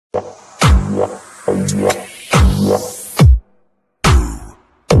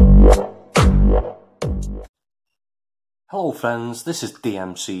Hello friends, this is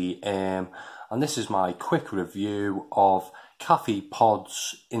DMC and this is my quick review of Cafepod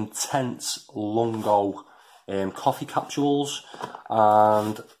Intense Lungo coffee capsules.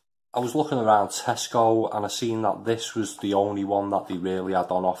 And I was looking around Tesco and I seen that this was the only one that they really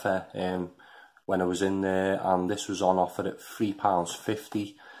had on offer when I was in there, and this was on offer at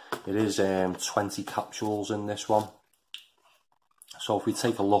 £3.50. It is 20 capsules in this one. So if we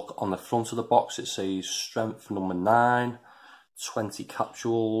take a look on the front of the box, it says strength number 9, 20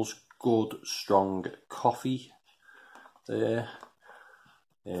 capsules, good strong coffee there,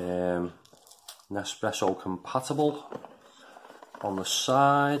 Nespresso compatible. On the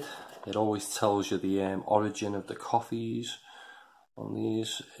side it always tells you the origin of the coffees on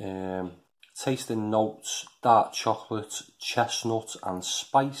these. Tasting notes: dark chocolate, chestnut and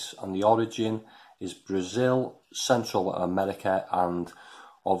spice, and the origin is Brazil, Central America and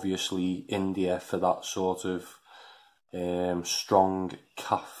obviously India for that sort of strong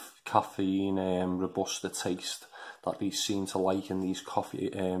caffeine, robusta taste that they seem to like in these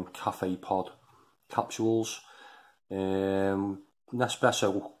Cafepod capsules.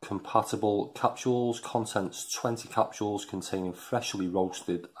 Nespresso compatible capsules, contents 20 capsules containing freshly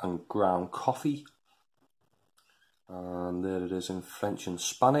roasted and ground coffee, and there it is in French and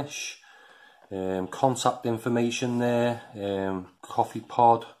Spanish. Contact information there,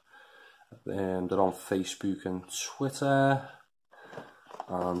 Cafepod, they're on Facebook and Twitter,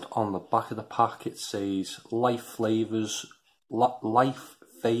 and on the back of the pack it says life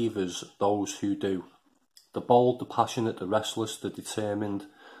favours those who do. The bold, the passionate, the restless, the determined,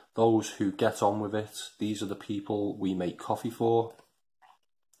 those who get on with it, these are the people we make coffee for.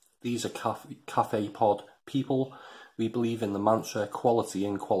 These are Cafepod people. We believe in the mantra quality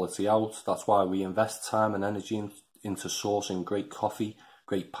in, quality out. That's why we invest time and energy into sourcing great coffee,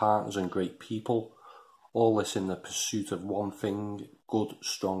 great partners and great people. All this in the pursuit of one thing: good,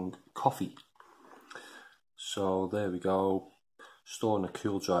 strong coffee. So there we go. Stored in a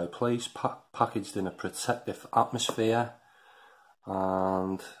cool, dry place, packaged in a protective atmosphere.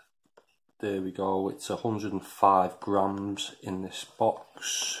 And there we go. It's 105 grams in this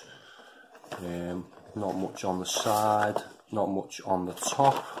box. Not much on the side, not much on the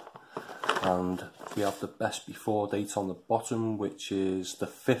top, and we have the best before date on the bottom, which is the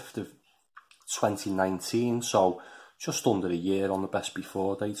 5th of 2019, so just under a year on the best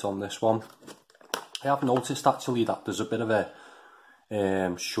before date on this one. I have noticed actually that there's a bit of a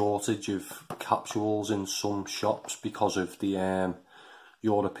shortage of capsules in some shops because of the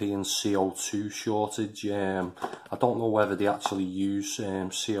European CO2 shortage. I don't know whether they actually use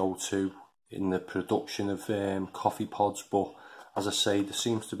CO2 in the production of coffee pods, but as I say, there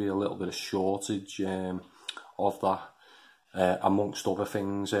seems to be a little bit of shortage of that, amongst other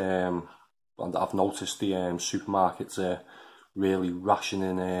things, and I've noticed the supermarkets are really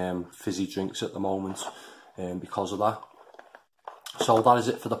rationing fizzy drinks at the moment because of that. So that is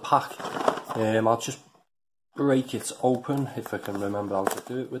it for the pack. I'll just break it open if I can remember how to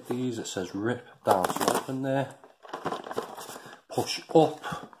do it with these. It says rip down to open there, push up,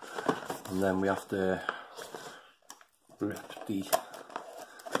 and then we have to rip the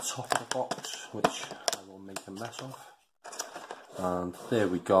top of the box, which I will make a mess of. And there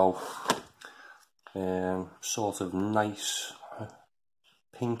we go. Sort of nice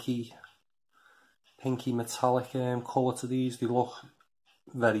pinky metallic colour to these. They look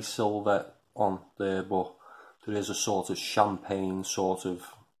very silver on there, but there is a sort of champagne sort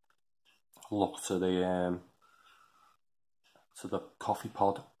of look to the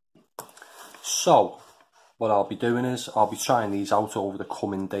Cafepod. So what I'll be doing is I'll be trying these out over the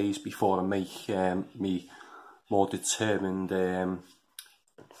coming days before I make me more determined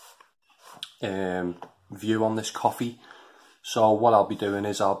view on this coffee. So what I'll be doing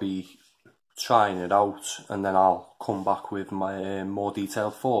is I'll be trying it out and then I'll come back with my more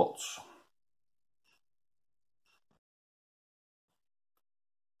detailed thoughts.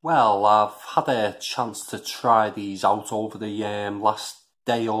 Well, I've had a chance to try these out over the last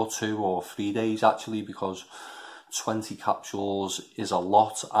day or 2 or 3 days actually, because 20 capsules is a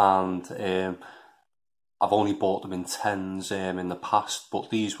lot, and I've only bought them in 10s in the past, but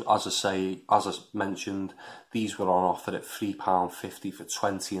these, as I mentioned, these were on offer at £3.50 for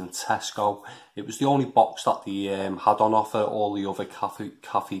 20 in Tesco. It was the only box that they had on offer. All the other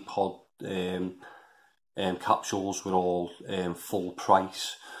Cafepod capsules were all full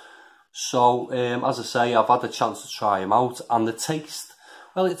price. So as I say, I've had a chance to try them out, and the taste,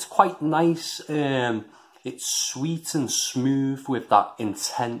 well, it's quite nice. It's sweet and smooth with that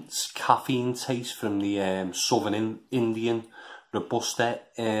intense caffeine taste from the Southern Indian Robusta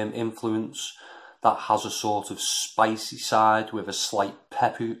influence that has a sort of spicy side with a slight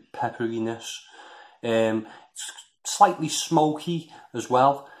pepperiness. It's slightly smoky as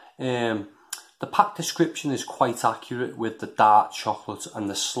well. The pack description is quite accurate with the dark chocolate and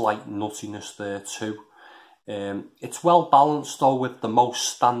the slight nuttiness there too. It's well balanced though, with the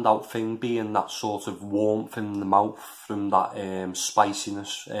most standout thing being that sort of warmth in the mouth from that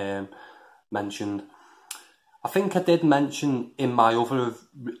spiciness mentioned. I think I did mention in my other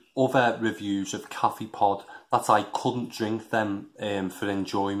reviews of Cafepod that I couldn't drink them for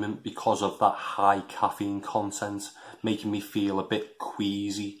enjoyment because of that high caffeine content, making me feel a bit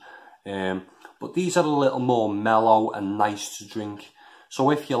queasy. But these are a little more mellow and nice to drink. So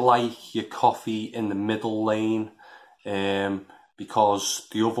if you like your coffee in the middle lane, because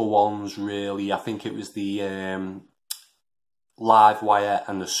the other ones really, I think it was the Live Wire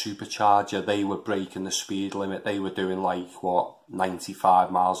and the Supercharger, they were breaking the speed limit. They were doing like, what,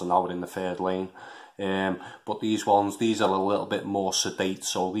 95 miles an hour in the third lane. But these ones, these are a little bit more sedate.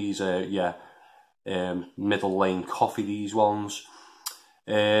 So these are, yeah, middle lane coffee, these ones.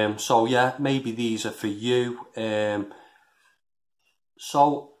 So yeah, maybe these are for you.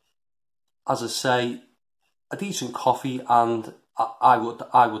 So, as I say, a decent coffee, and I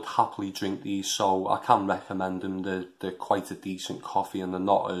would happily drink these, so I can recommend them. They're quite a decent coffee, and they're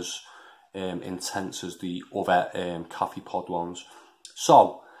not as intense as the other Cafepod ones.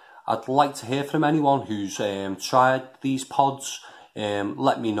 So, I'd like to hear from anyone who's tried these pods.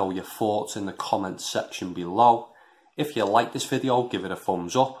 Let me know your thoughts in the comments section below. If you like this video, give it a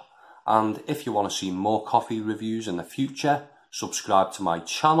thumbs up, and if you want to see more coffee reviews in the future, subscribe to my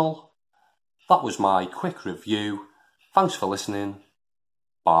channel. That was my quick review. Thanks for listening.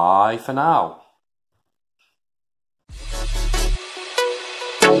 Bye for now.